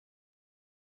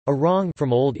A wrong,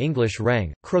 from Old English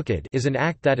wrang, crooked, is an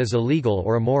act that is illegal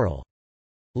or immoral.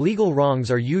 Legal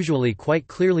wrongs are usually quite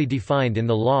clearly defined in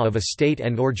the law of a state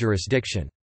and/or jurisdiction.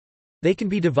 They can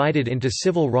be divided into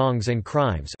civil wrongs and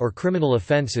crimes or criminal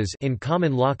offenses in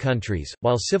common law countries,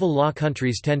 while civil law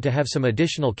countries tend to have some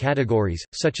additional categories,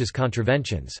 such as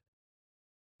contraventions.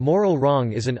 Moral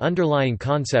wrong is an underlying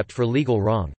concept for legal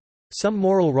wrong. Some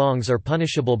moral wrongs are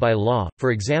punishable by law,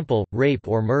 for example, rape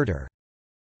or murder.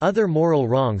 Other moral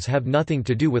wrongs have nothing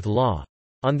to do with law.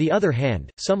 On the other hand,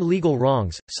 some legal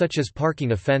wrongs, such as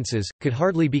parking offenses, could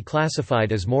hardly be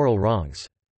classified as moral wrongs.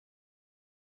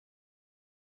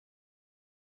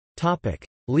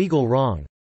 Legal wrong.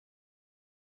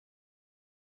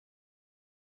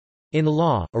 In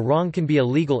law, a wrong can be a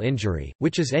legal injury,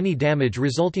 which is any damage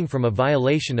resulting from a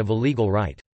violation of a legal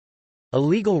right. A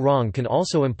legal wrong can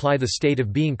also imply the state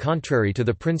of being contrary to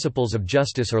the principles of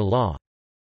justice or law.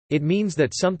 It means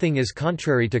that something is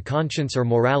contrary to conscience or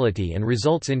morality and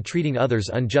results in treating others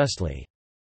unjustly.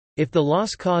 If the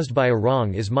loss caused by a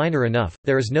wrong is minor enough,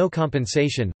 there is no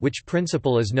compensation, which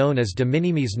principle is known as de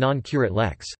minimis non curat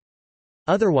lex.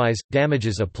 Otherwise,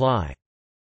 damages apply.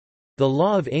 The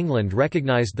law of England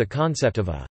recognised the concept of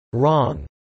a wrong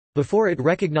before it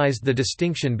recognised the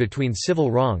distinction between civil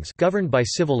wrongs governed by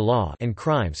civil law and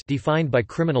crimes defined by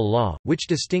criminal law, which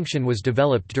distinction was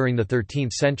developed during the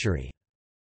 13th century.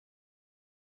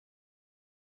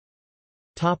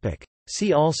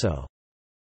 See also: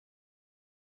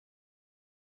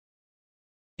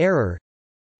 error,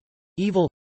 evil,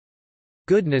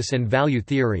 goodness and value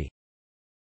theory,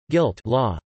 guilt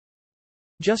law,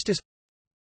 justice,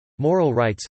 moral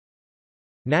rights,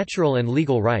 natural and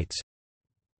legal rights,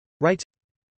 rights.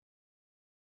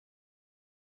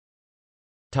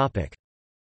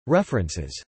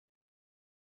 References.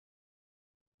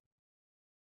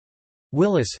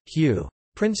 Willis, Hugh.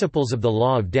 Principles of the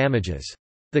Law of Damages.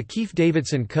 The Keefe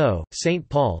Davidson Co., St.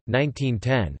 Paul,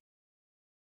 1910.